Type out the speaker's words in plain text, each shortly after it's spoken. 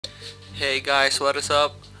Hey guys, what is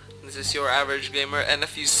up? This is your average gamer, and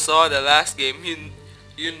if you saw the last game,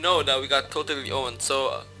 you know that we got totally owned.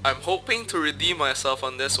 So I'm hoping to redeem myself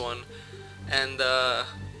on this one, and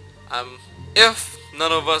if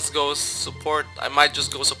none of us goes support, I might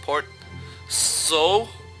just go support. So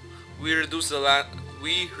we reduce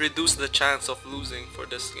the chance of losing for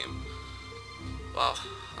this game. Wow.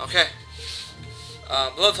 Okay.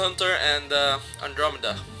 Blood Hunter and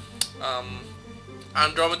Andromeda.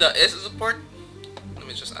 Andromeda is a support. Let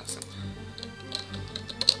me just ask him.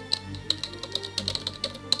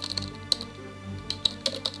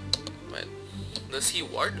 Wait, does he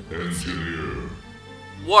ward? Engineer.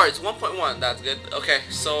 Wards 1.1. That's good. Okay,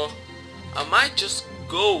 so I might just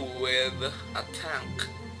go with a tank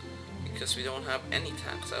because we don't have any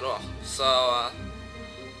tanks at all. So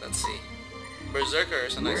let's see. Berserker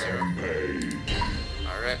is a nice hero.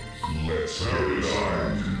 All right. Let's get it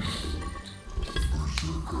on.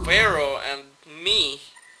 Pharaoh and me.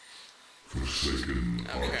 Forsaken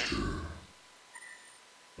Okay. Archer.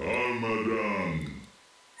 Armadan.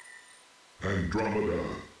 Andromeda.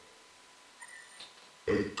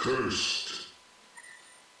 Accursed.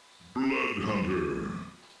 Blood Hunter.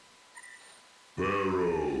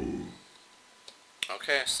 Pharaoh.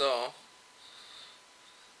 Okay, so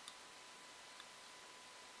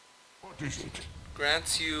What is it?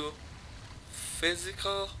 grants you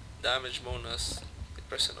physical damage bonus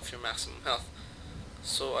 8% of your maximum health.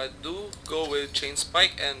 So I do go with Chain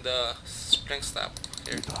Spike and Strength Stab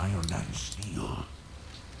here. With iron and steel.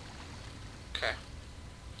 Okay.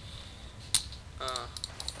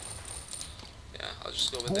 Yeah, I'll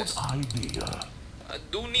just go with Good this. idea. I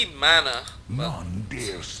do need mana, but None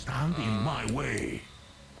dare stand in my way.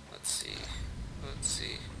 let's see. Let's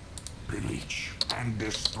see. Pillage and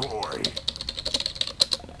destroy.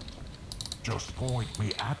 Just point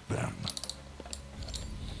me at them.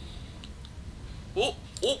 Oh,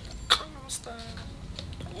 oh, Gangnam Style.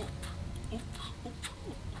 Oop, oop, oop,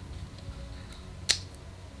 oop.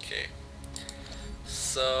 Okay.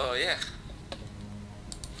 So yeah.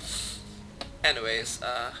 Anyways,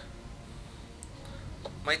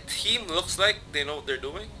 my team looks like they know what they're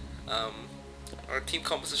doing. Our team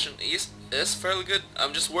composition is fairly good.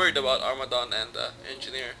 I'm just worried about Armadan and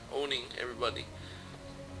Engineer owning everybody.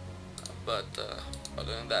 But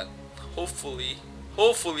other than that, hopefully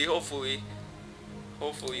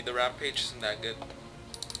the Rampage isn't that good.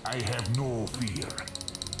 I have no fear.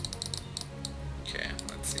 Okay,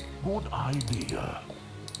 let's see. Good idea.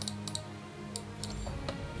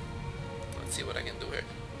 Let's see what I can do here.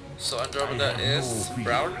 So Andromeda I have is no fear.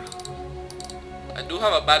 brown. I do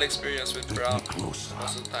have a bad experience with Get brown me closer.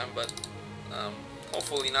 most of the time, but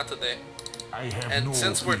hopefully not today. I have And no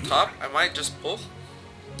since we're fear. top, I might just pull,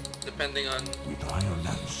 depending on With iron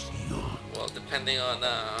and steel. depending on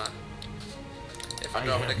if I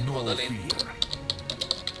Andromeda have can hold no the lane. fear.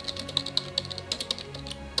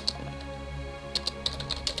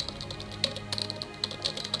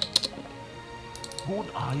 Good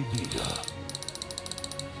idea.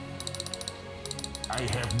 I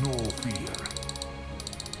have no fear.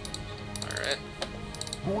 Alright.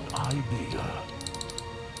 Good idea.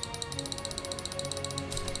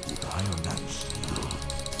 With iron and steel.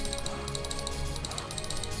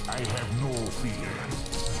 I have no fear.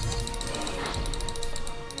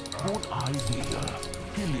 Good idea.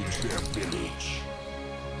 Pillage their village.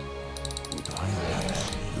 With iron and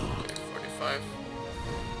steel. Okay, 45.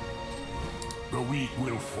 The weak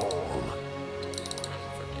will fall.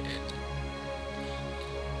 48.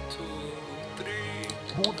 2,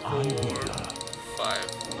 3, Good 4, idea. 5.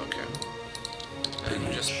 Okay. And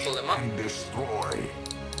just pull them up. And destroy.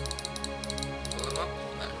 Pull them up.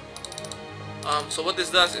 There. So what this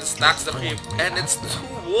does is stacks the creep, and it's 2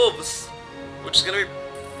 wolves, which is gonna be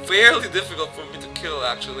fairly difficult for me to kill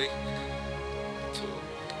actually. 2,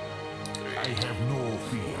 I 3. have no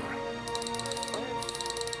fear.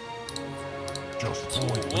 Just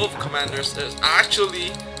point me Wolf at commanders them. is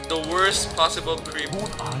actually the worst possible creep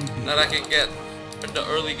Good idea. that I can get in the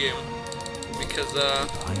early game because well,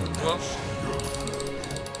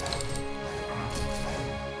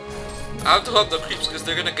 I have to help the creeps because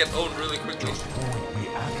they're gonna get owned really quickly. Just point me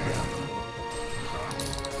at them.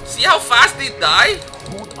 See how fast they die?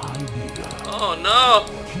 Good idea. Oh no!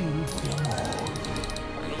 Kill them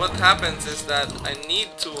all. And what happens is that I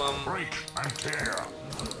need to Break and tear.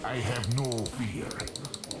 I have no fear.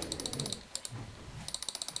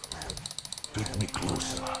 Get me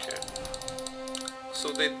closer. okay.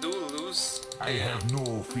 So they do lose. I have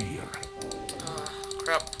no fear.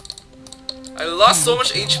 Crap. I lost so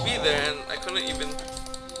much HP there and I couldn't even.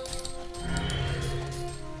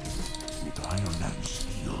 With iron and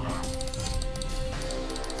steel.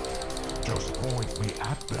 Just point me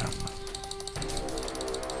at them.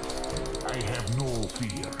 I have no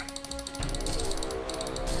fear.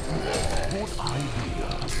 Good idea.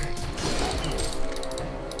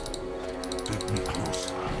 Take me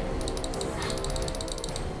closer.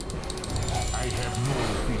 I have no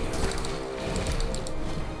fear.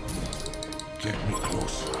 Get me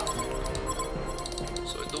closer.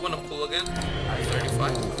 So I do want to pull again.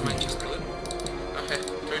 35. Might just do it. Okay,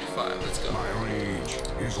 35. Let's go. My rage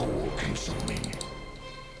is all consuming.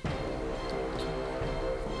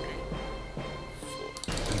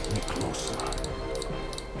 Take me closer.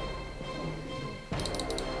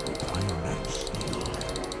 With iron and steel.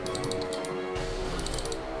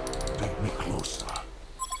 Take me closer.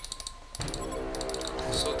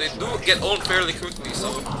 So they do get owned fairly quickly, so...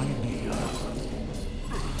 Idea.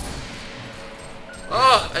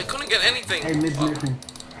 Oh, I couldn't get anything. Hey, missing.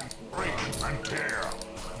 Break and tear.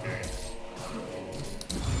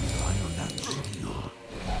 Iron and steel.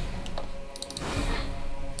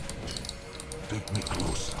 Take me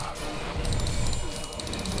closer.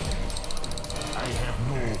 I have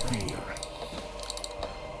no fear.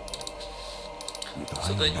 With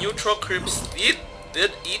So the iron and neutral creeps did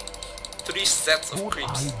eat 3 sets of good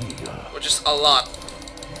creeps, idea. which is a lot.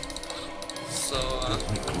 So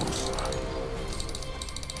Take me closer.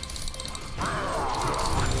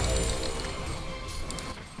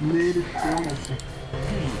 Mid is still.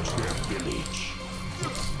 Pillage their village.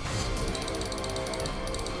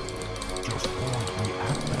 Just point me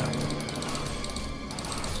at them.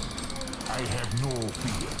 I have no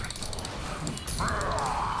fear.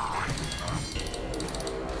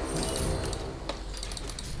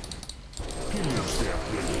 Pillage their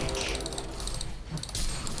village.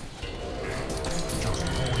 Just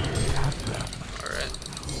point me at them. alright.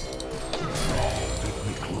 Take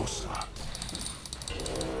me closer.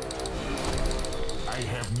 I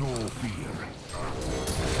have no fear.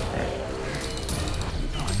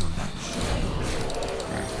 With iron and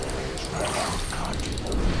steel.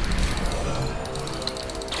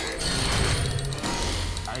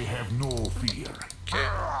 I have no fear. Okay.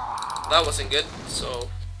 That wasn't good, so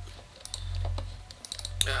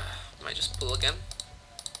might just pull again.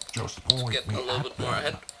 Just point Get me a little at bit more them.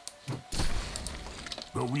 ahead.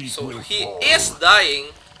 The weak So will he fall. is dying,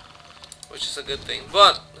 which is a good thing,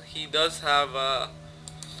 but he does have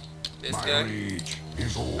this My guy, rage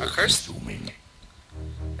is all A curse? consuming.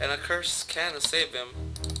 and a curse can save him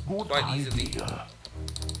Good quite easily. idea.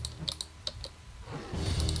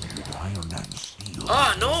 With iron and steel.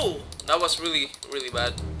 Ah, no! That was really, really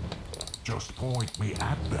bad. Just point me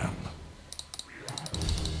at them.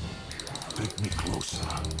 Take me closer.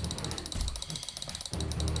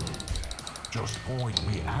 Just point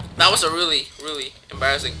me at them. That was a really, really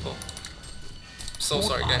embarrassing pull. So Good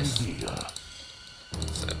sorry, guys. idea.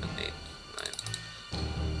 7, 8, 9,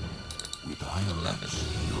 With iron 11, and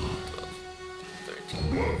steel. 12,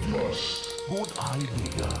 13. Good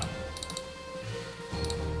idea.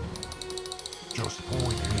 Just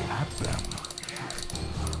point me at them.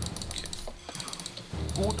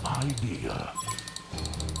 Good idea.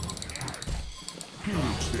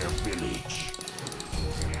 Pillage their village.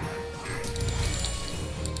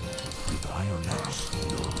 With iron and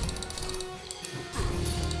steel.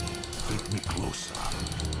 Take me closer.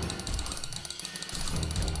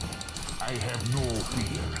 I have no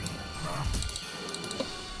fear.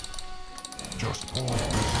 Just point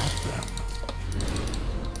me at them.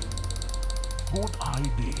 Good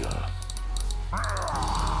idea.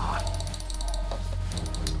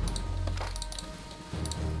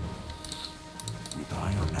 With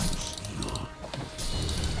iron and steel.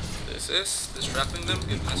 This is distracting them,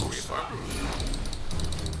 give us free farm.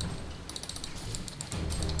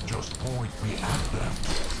 Just point me at them.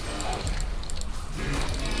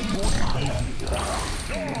 Good idea.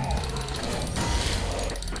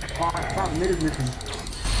 Oh, I thought mid is missing.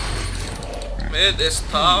 Mid is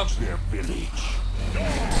top. Reach their village.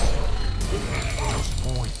 Just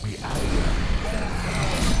point me at them.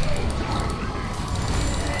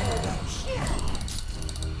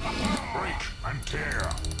 Break and tear.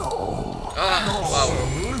 Ah, wow.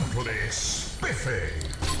 Absolutely spiffy.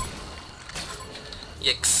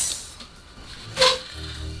 Yikes.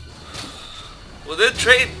 We did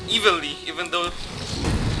trade evenly, even though...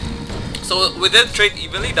 So we did trade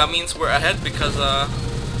evenly, that means we're ahead because,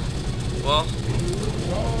 well...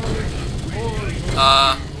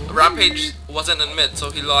 Rampage wasn't in mid,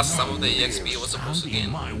 so he lost some of the EXP he was supposed to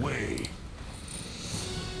Standing gain. my way.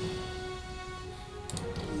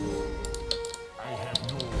 I have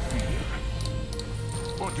no fear.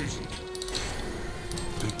 What is it?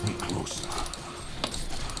 Take me closer.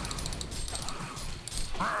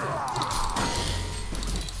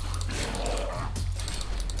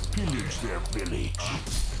 pillage their village.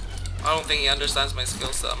 I don't think he understands my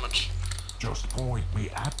skills that much. Just point me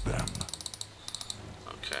at them.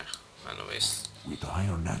 Okay, anyways. With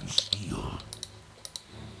iron and steel.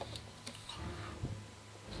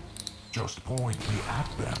 Just point me at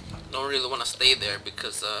them. Don't really want to stay there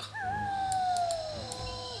because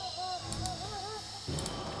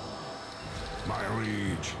My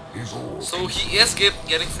rage is all. so he is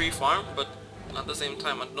getting free farm, but at the same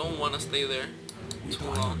time I don't want to stay there With too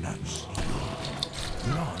long. iron and steel.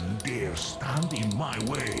 None dare stand in my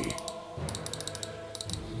way.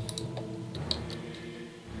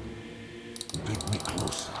 Take me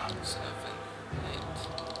closer. 7,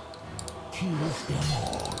 8. Kill them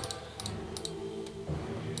all.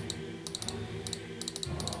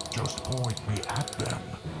 Just point me at them.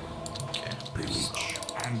 Okay. Pillage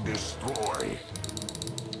and destroy.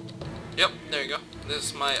 Yep, there you go. This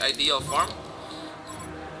is my ideal farm.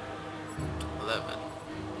 11.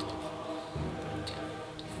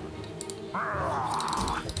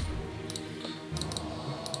 13.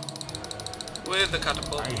 With the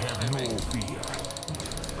catapult. I have no fear.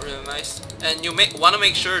 Really nice. And you want to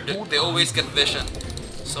make sure that they always get vision,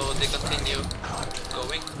 so they continue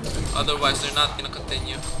going. Otherwise, they're not gonna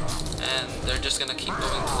continue, and they're just gonna keep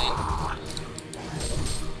going clean.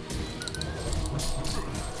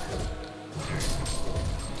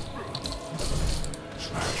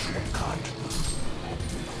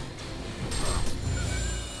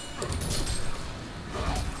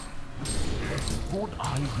 Good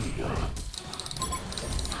idea.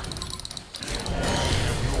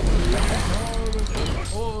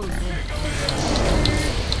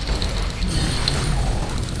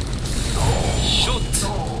 Shoot!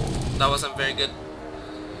 That wasn't very good.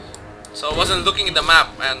 So I wasn't looking at the map,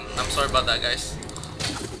 and I'm sorry about that, guys.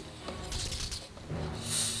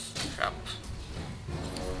 Crap.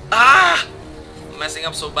 Ah! I'm messing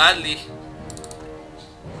up so badly.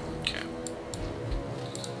 Okay.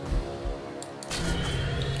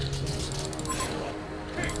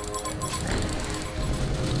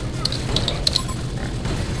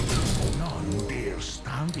 None dare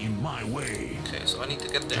stand in my way. Okay, so I need to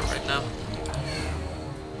get there right now.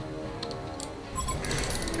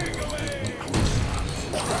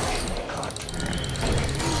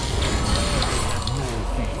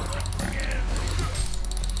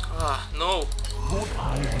 Ah, no. Good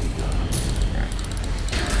idea.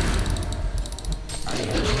 I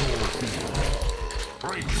have no fear.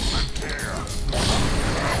 Break and tear.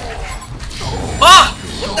 Ah!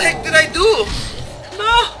 What the heck did I do?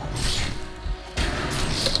 No!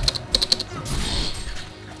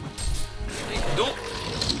 Do.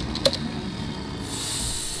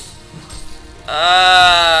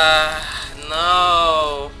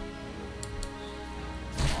 No.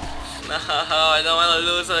 No, I don't want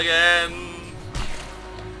to lose again.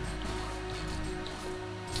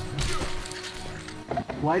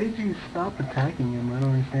 Why did you stop attacking him? I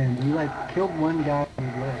don't understand. You like killed one guy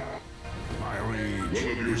and he left. My rage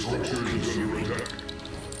is all consuming.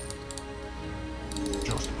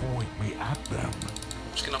 Just point me at them.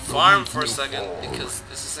 I'm just gonna farm for a second because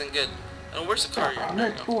this isn't good. And where's the courier? I'm There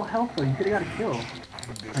you at go. full health though. You could have got a kill.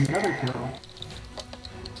 Another kill.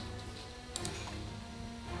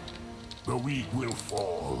 The weak will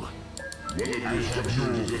fall. One of your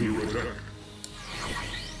structures is under attack.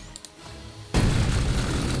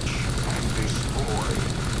 And destroy.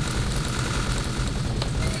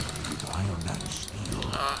 With iron and steel.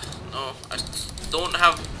 No, I don't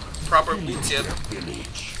have proper boots yet,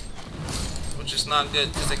 Village. which is not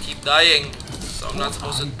good because I keep dying. So I'm not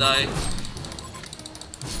supposed to die.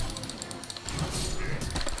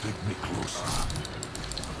 Take me closer.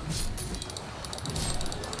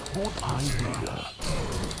 Good idea.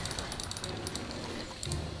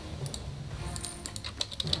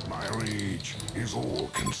 My rage is all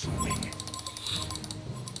consuming.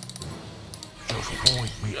 Just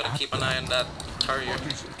point me Gotta at keep an them. eye on that courier.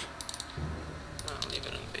 What is it? I'll leave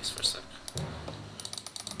it in base for a sec.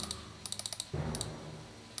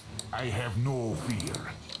 I have no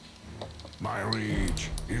fear. My rage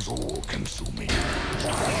is all consuming.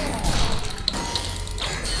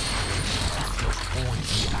 Just point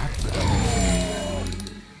me at them.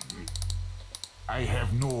 I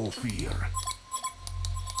have no fear.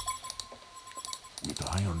 With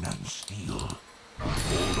iron and steel.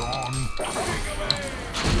 Hold on.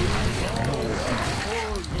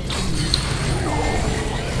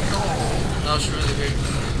 That was really weird.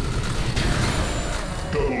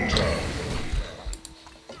 Double tap.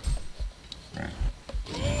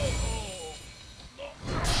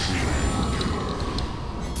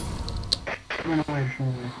 Run away, run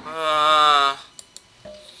away. Uh,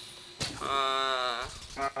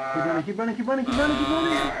 You running, keep running, keep running, keep running, keep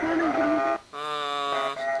running, keep running,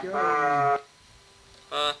 keep running.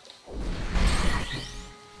 Go.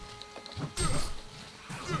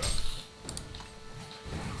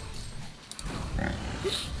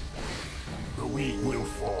 The weak will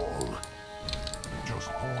fall. Just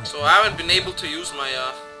point. So I haven't been able to use my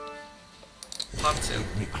pots in,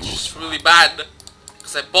 which is really bad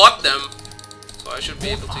because I bought them, so I should be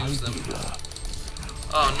able to use them.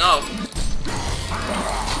 Oh no!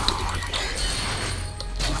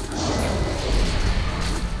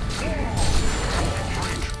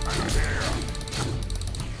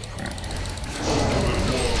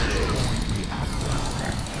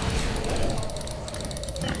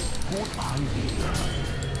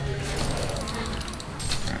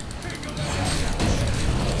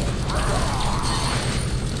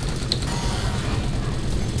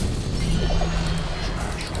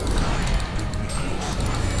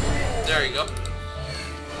 There you go.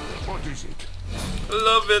 What is it? I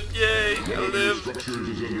love it, yay! I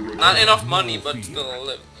live. Not enough money, but still I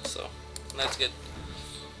live, so that's good.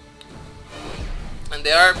 And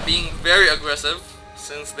they are being very aggressive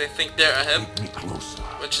since they think they're ahead, Take me closer.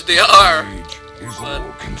 which they are. Rage is But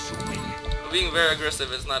all consuming. being very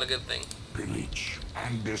aggressive is not a good thing. Pillage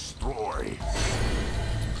and destroy.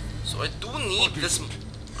 So I do need this.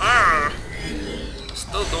 I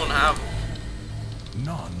still don't have.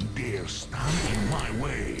 None dare stand in my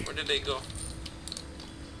way. Where did they go?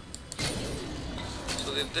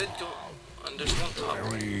 So they did go. And there's one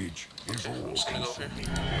top. Rage is Okay, I'm all just gonna go here.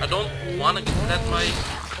 consuming. I don't want to let my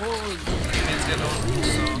teammates get on.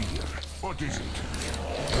 So Fear. What is it?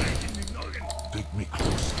 Take me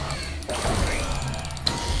closer.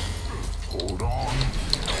 Hold on.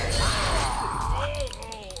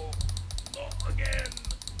 Not again.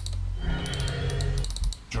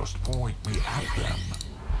 Just point me at them.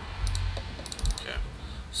 okay.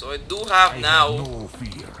 So I do have I now have no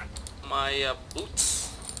fear. my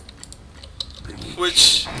boots,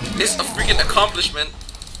 which is a freaking accomplishment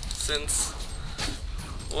since,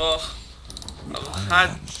 well, I've had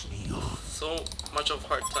And steel. so much of a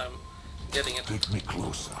hard time getting it. Take me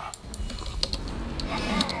closer.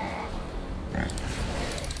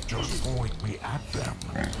 Just point me at them.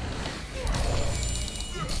 I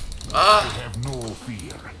Ah, have no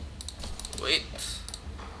fear. wait.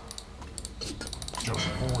 Just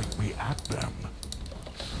point me at them.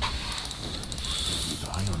 With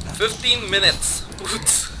iron and 15 minutes.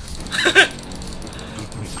 Boots. take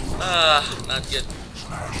me closer. Ah, not good.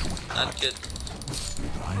 Smash with Not good.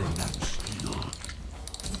 with iron and steel.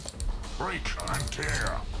 Break and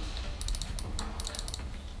tear.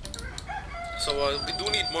 So we do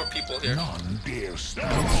need more people here. None dare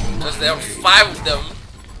stand. Because there are 5 of them.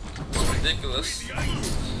 Ridiculous.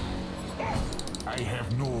 I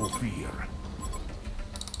have no fear.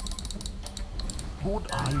 Good One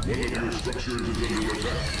of idea. your structures is under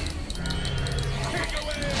attack.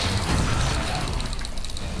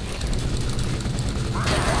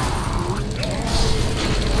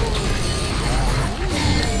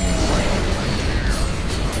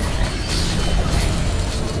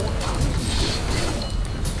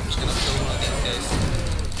 I'm just gonna kill one of these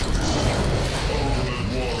guys.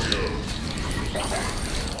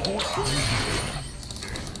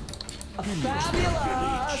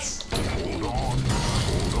 Fabulous! Hold on.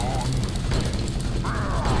 Hold on.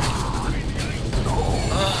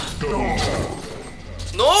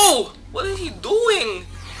 No! What is he doing?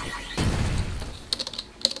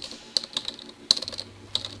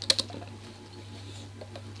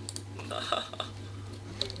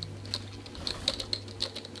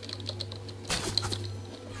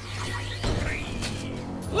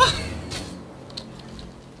 What?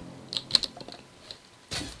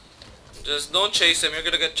 Just don't chase him, you're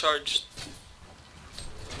gonna get charged.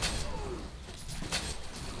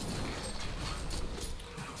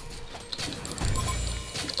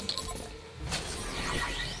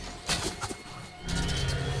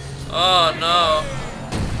 Oh no.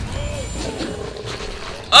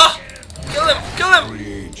 Ah! Kill him! Kill him!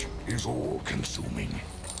 Rage is all consuming.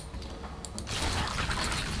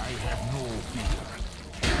 I have no fear.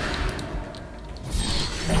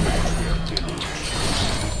 Take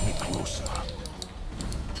me closer.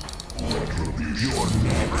 You're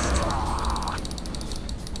next.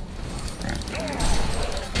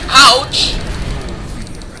 Ouch!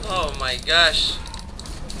 Oh my gosh.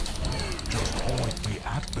 Just point me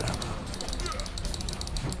at them.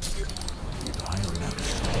 With iron and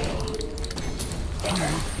steel. Kill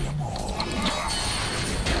them all.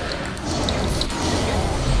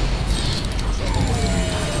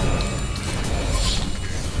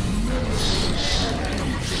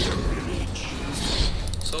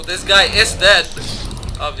 So So this guy is dead,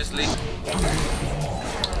 obviously.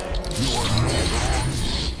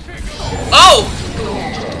 Oh!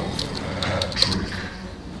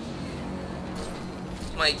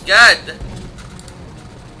 My God!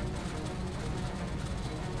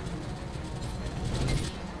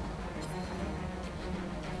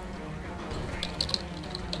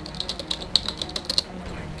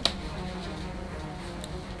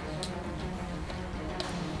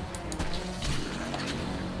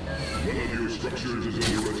 One of your structures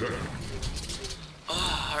is under attack.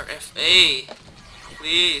 Oh, RFA.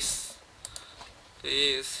 Please.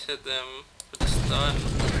 Please hit them with the stun.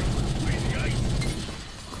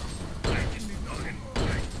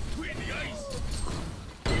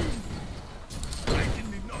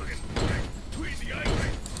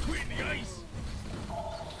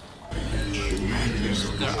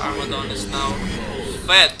 Their Armadon is now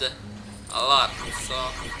fed a lot, so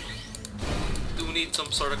do need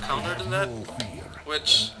some sort of counter to that,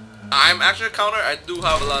 which I'm actually a counter. I do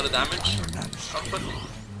have a lot of damage output,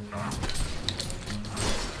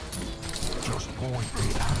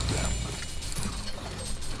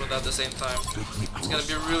 but at the same time it's gonna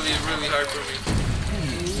be really hard for me.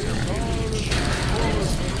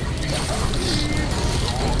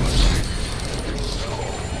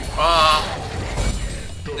 Ah,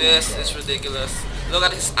 this is ridiculous. Look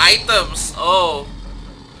at his items. Oh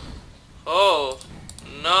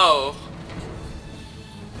no.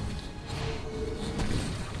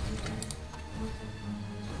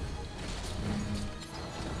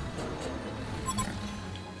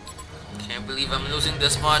 Can't believe I'm losing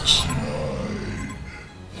this much.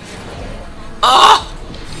 Ah!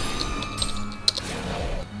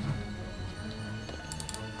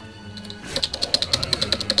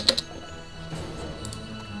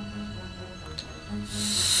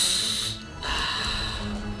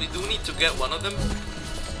 We do need to get one of them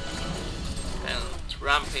and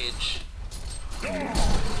rampage.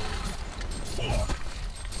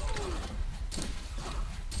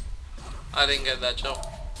 I didn't get that jump.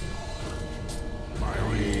 My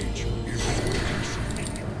rage is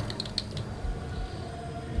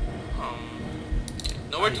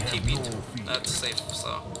Nowhere to TP to. That's safe,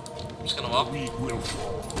 so I'm just gonna walk. weak will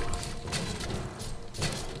fall.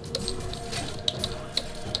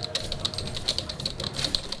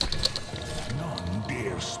 None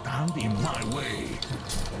dare stand in my way.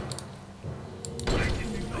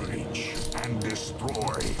 Reach and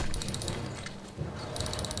destroy.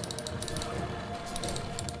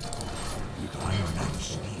 With iron and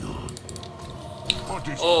steel. What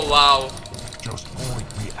is Oh wow. just point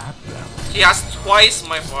me at them? He has twice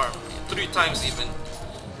my farm. 3 times even.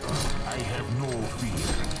 I have no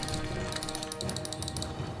fear.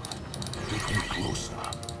 Take me closer.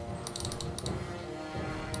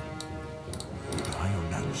 With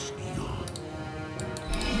iron and steel.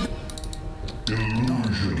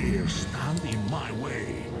 None dare stand in my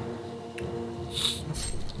way.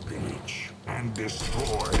 Pillage and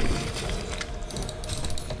destroy.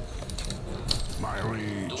 My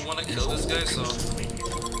rage Don't wanna kill this guy, so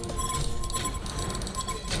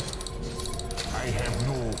I have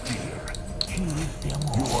no fear. Kill them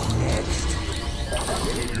all. You are next. One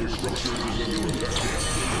of your structures is under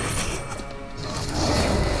attack.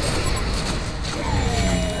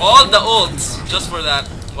 all the ults just for that.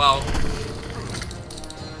 Wow.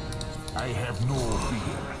 I have no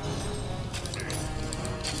fear.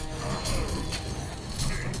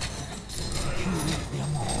 Kill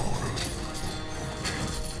them all.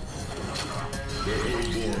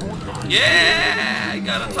 Yeah, I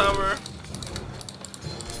got a tower.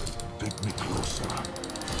 Take me closer.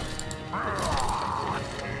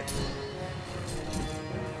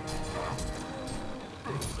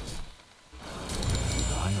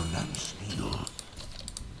 With iron and steel.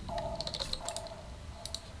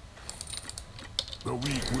 The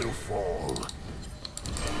weak will fall.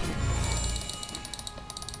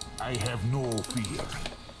 I have no fear.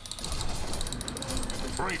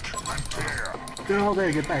 Break and tear. They're all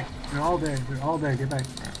there, get back. They're all there, get back.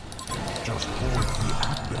 Just point me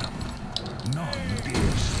at them. None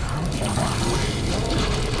dare stand in my way.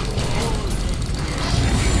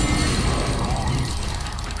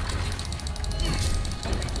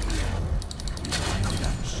 With iron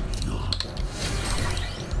and steel.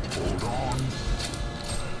 Hold on.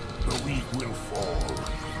 The weak will fall.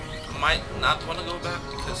 Might not want to go back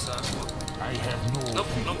because I have no nope.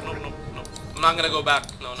 fear. I'm not gonna go back.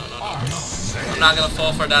 No. I'm not gonna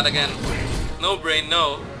fall for that again. No brain,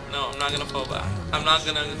 no. I'm not gonna fall back. I'm not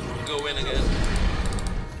gonna go in again.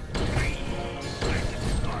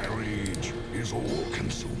 My rage is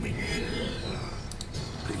all-consuming.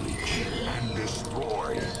 Pillage and destroy.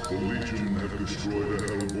 destroy. The Legion have destroyed a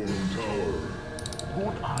Hellborn tower.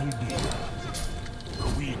 Good idea. The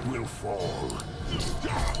weak will fall.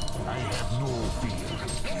 I have no fear.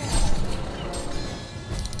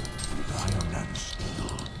 With iron and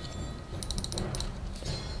steel.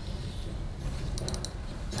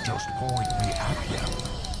 Just point me at them.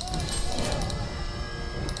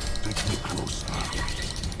 Take me closer.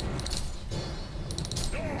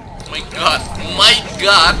 My god, my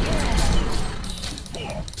god!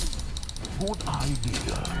 Good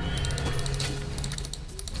idea.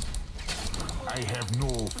 I have no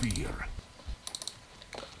fear.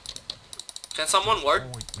 Can someone ward?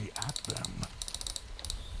 Point me at them.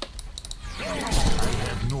 I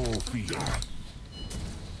have no fear.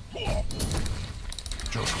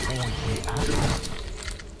 Just point me at them.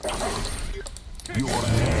 You're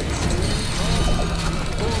next.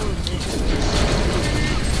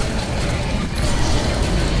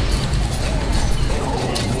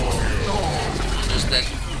 Just dead.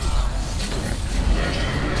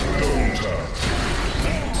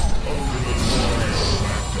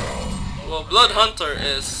 Well, Blood Hunter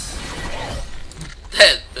is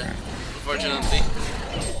dead, unfortunately.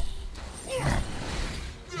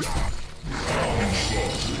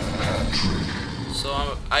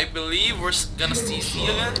 So I believe we're gonna CC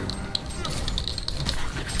again.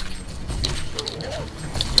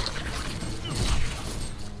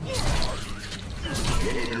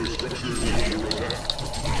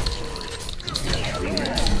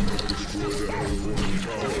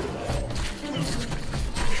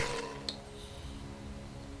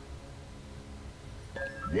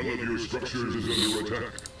 One of your structures is under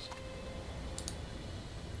attack.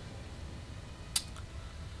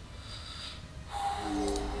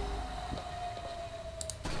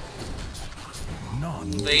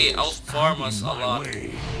 None They outfarm us a my lot,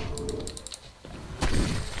 way.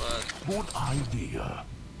 but Good idea.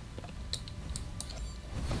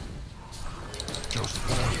 Just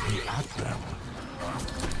point me at them.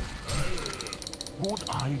 Good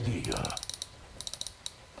idea.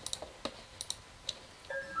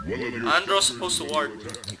 One of your Andro's structures supposed to is ward. under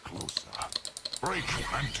attack. Get me closer.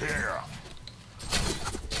 Break and tear.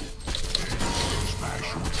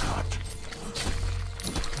 Smash and cut.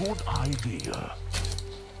 Good idea.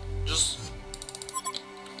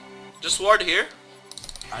 just ward here,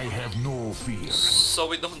 I have no fear. so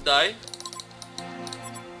we don't die.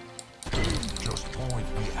 Just point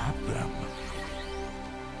me at them.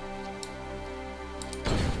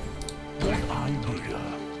 Good idea.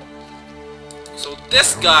 So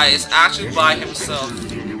this guy is actually by himself.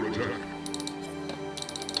 Is under attack.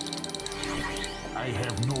 I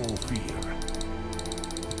have no fear.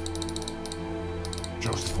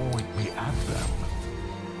 Just point me at them.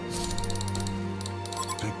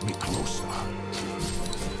 Take me closer.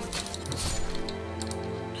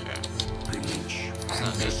 Okay. Pillage not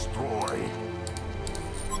and good. destroy.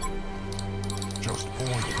 Just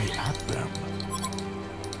point me at them.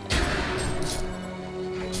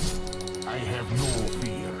 I have no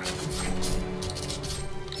fear.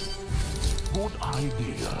 Good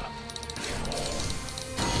idea.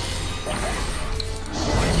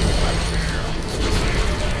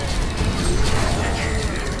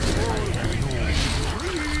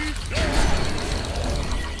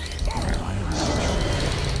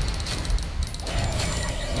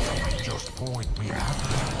 Just point me at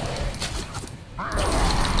them.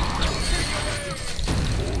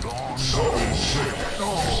 Hold on.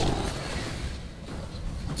 No.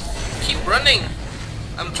 Keep running.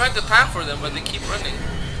 I'm trying to tank for them, but they keep running.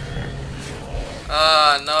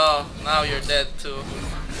 No. Now you're dead too.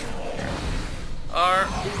 Or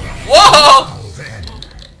whoa!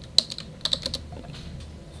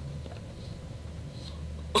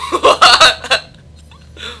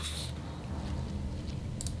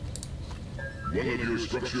 One of your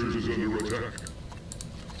structures is under attack.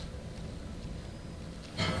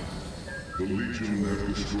 The Legion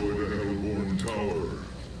have destroyed a Hellborn tower.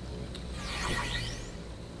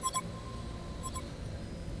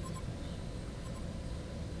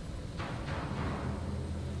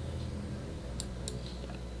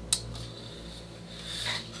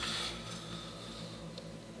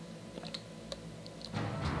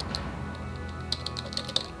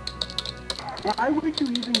 Why would you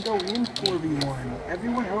even go in 4v1?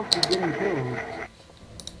 Everyone else is getting killed.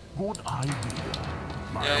 Good idea.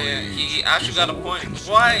 My Yeah, rage he actually is got a all point.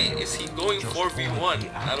 consuming. Why is he going Just 4v1? point me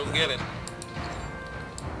I at don't get it.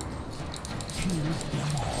 Kill them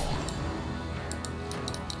all.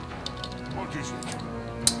 What is it?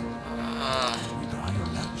 With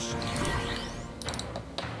iron and steel.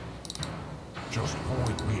 Just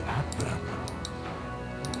point me at them.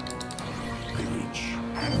 Pillage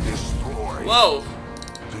and destroy. Whoa!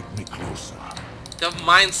 Take me closer. They have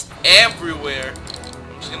mines everywhere.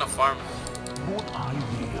 I'm just gonna farm. Good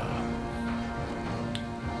idea.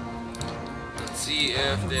 Let's see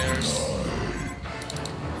if there's...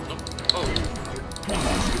 Nope. Oh.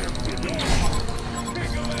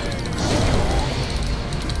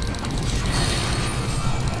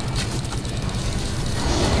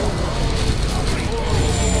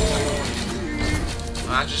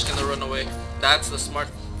 I'm just gonna run away. That's the smart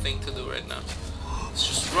thing to do right now. Let's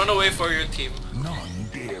just run away for your team. None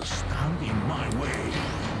dare stand in my way.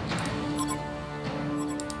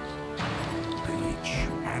 Pillage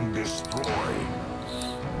and destroy.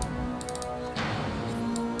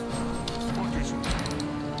 What is it?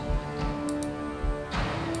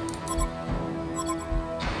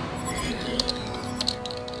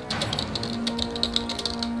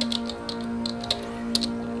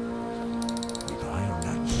 With iron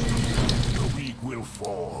axe, the weak will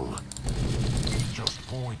fall. Just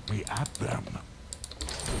point me at them.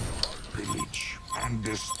 Pillage and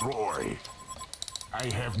destroy. I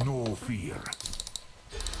have no fear.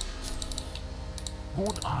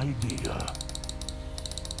 Good idea.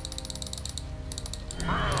 I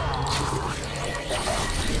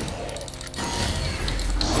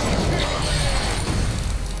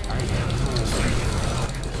have no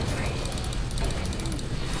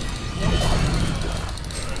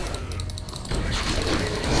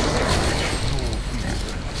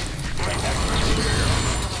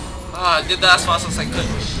Ah, I did that as fast as I could.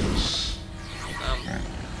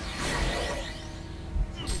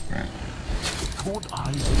 good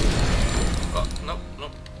idea. Oh, nope,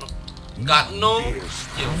 nope, nope. Got no Stand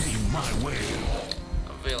skills in my way.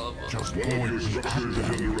 available. Just point me at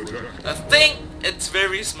them. I think it's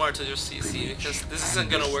very smart to just CC because this isn't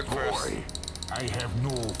gonna work for us. Destroy. I have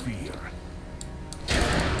no fear.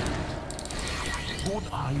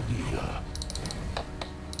 Good idea.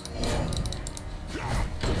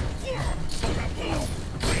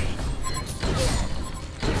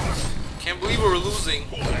 Can't believe we're losing.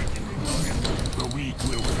 The weak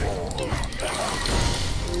will fall.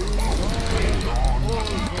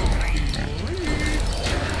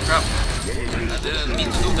 Crap. I didn't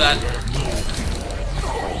mean to do that.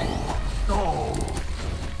 No.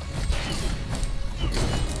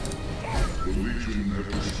 The Legion have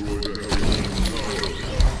destroyed the Hellborn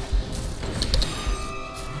Tower.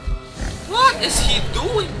 What is he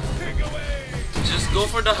doing? Just go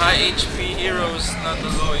for the high HP heroes, not the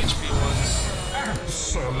low HP ones.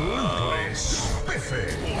 Absolutely spiffy.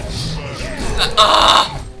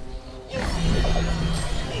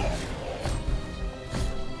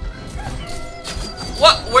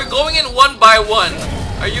 What? We're going in one by one.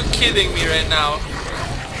 Are you kidding me right now?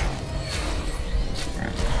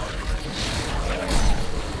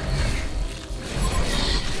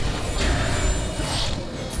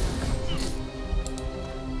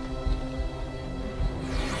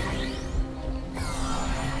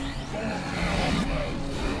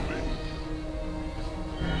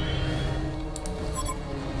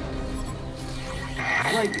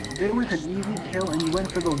 Like, there was an easy kill and you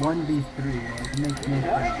went for the 1v3. Like, it makes no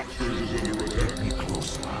sense. Get me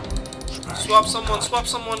closer. Swap someone, swap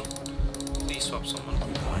someone. Please swap someone.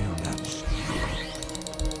 Iron axe.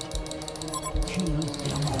 Kill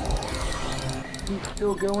them all. He's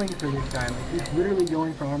still going for this guy. Like, he's literally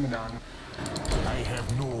going for Armadon. I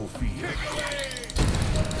have no fear.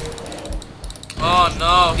 Oh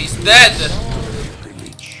no, he's dead.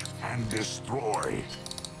 Pillage and destroy.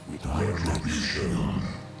 With iron axe.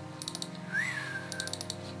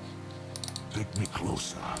 Take me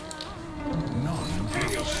closer. None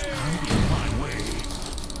will stand in my way.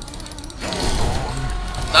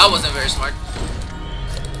 That wasn't very smart.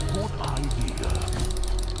 Good idea.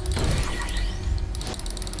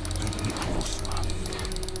 Take me closer.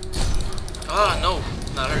 Oh no,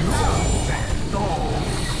 not her. No.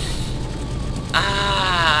 Ah.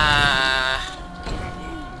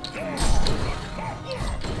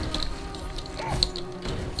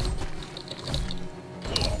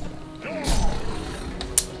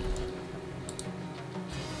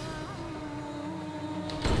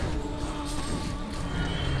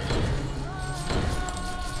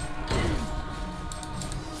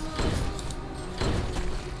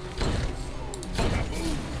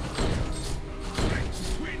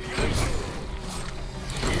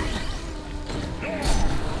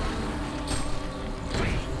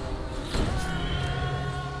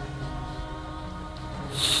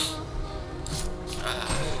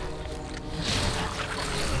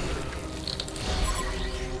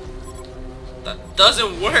 That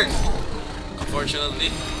doesn't work, unfortunately.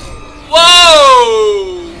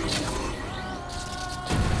 Whoa!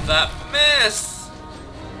 that miss?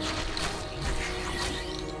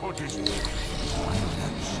 What is it?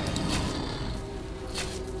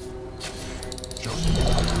 Just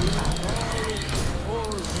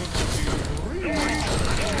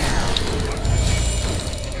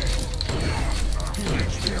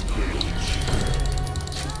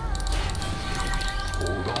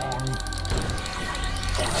hold on.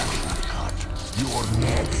 You're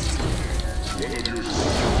next.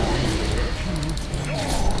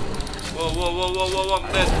 Whoa, whoa, whoa, whoa, whoa, I'm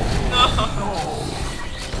dead. No!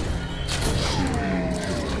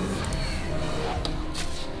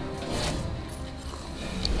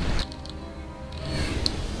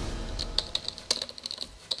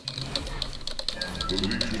 The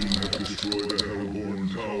Legion have destroyed the Hellborn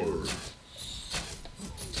Tower.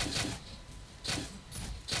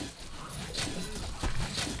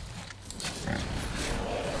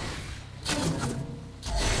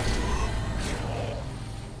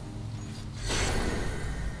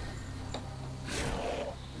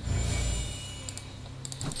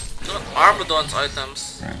 Armadon's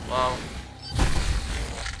items. Wow.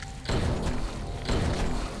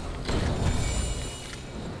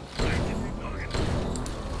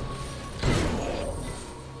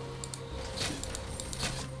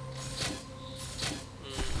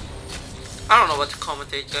 I don't know what to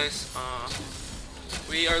commentate, guys.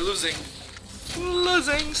 We are losing.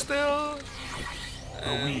 Losing still.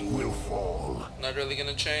 The weak will fall. Not really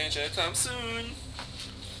gonna change anytime soon.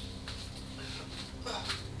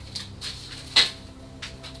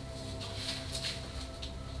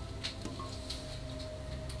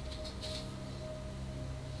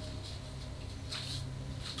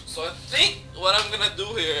 So I think what I'm gonna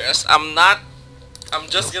do here is I'm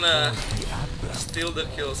just gonna steal the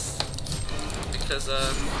kills because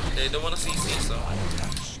they don't wanna CC, so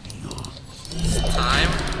it's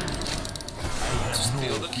time to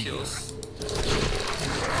steal the kills.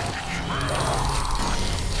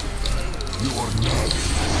 You're next.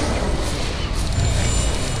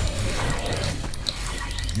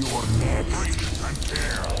 You're next.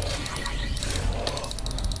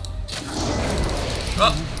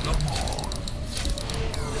 Oh, no.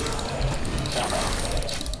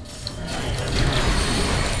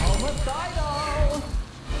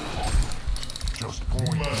 Just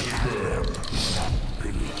point at them.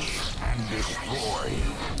 Pillage and destroy.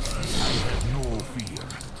 I have no fear.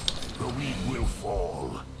 The weak will fall.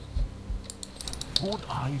 Good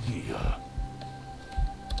idea.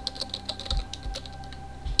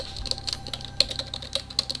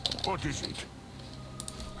 What is it?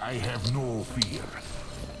 I have no fear.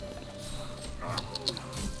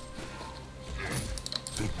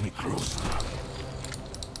 Take me closer.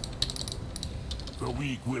 The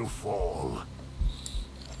weak will fall.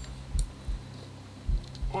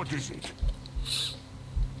 What is it?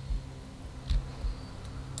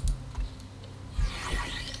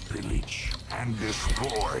 Pillage and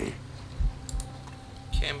destroy.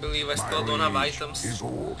 Can't believe I still don't have items. Is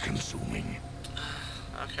all consuming.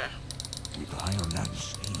 Okay. With iron and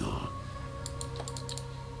steel.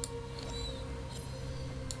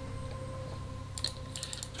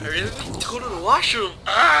 I really need to go to the washroom.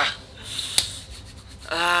 Ah.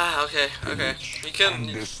 Ah. Okay. Okay. You can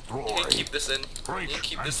keep this in. You can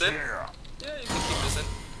keep this in. Yeah, you can keep this in.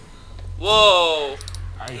 Whoa.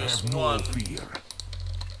 I There's have no one. fear.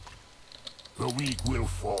 The weak will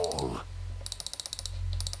fall.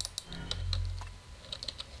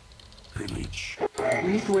 Pillage.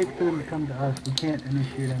 We need to wait for them to come to us. We can't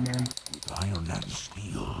initiate them in. With iron and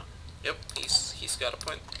steel. Yep. He's got a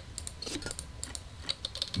point.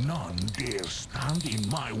 None dare stand in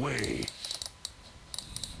my way.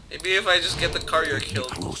 Maybe if I just get the courier Get me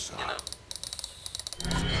killed, closer. you know.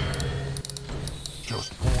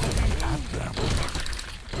 Just point me at them.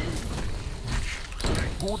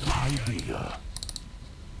 Good idea.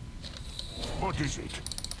 What is it?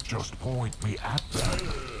 Just point me at them.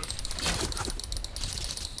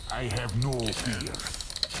 I have no fear.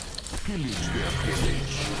 Pillage their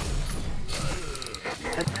pillage.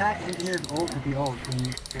 Attack engineer's ult with the ult when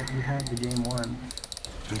you have the game won.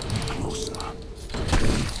 Take me closer.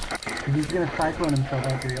 He's gonna cyclone himself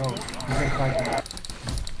after the ult. He's gonna cyclone.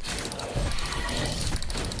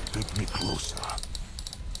 Take me closer.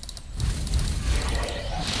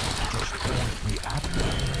 Just point me at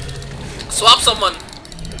them. Swap someone.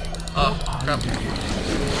 Oh crap.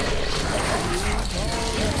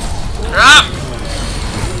 Crap.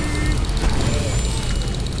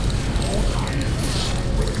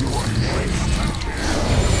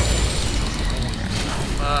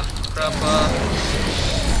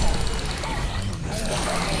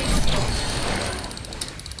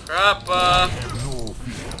 Crap. Crap. No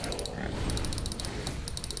fear.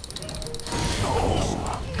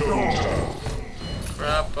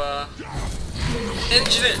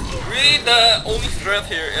 engineer. Really, the only threat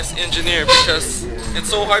here is engineer because it's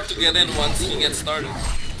so hard to get in once he gets started.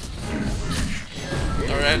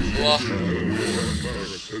 Alright, well,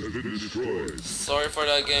 sorry for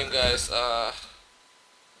that game, guys.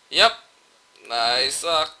 Yep, I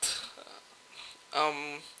sucked.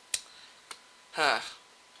 I'm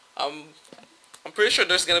pretty sure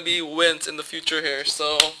there's gonna be wins in the future here,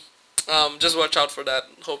 so just watch out for that.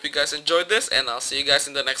 Hope you guys enjoyed this, and I'll see you guys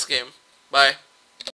in the next game. Bye.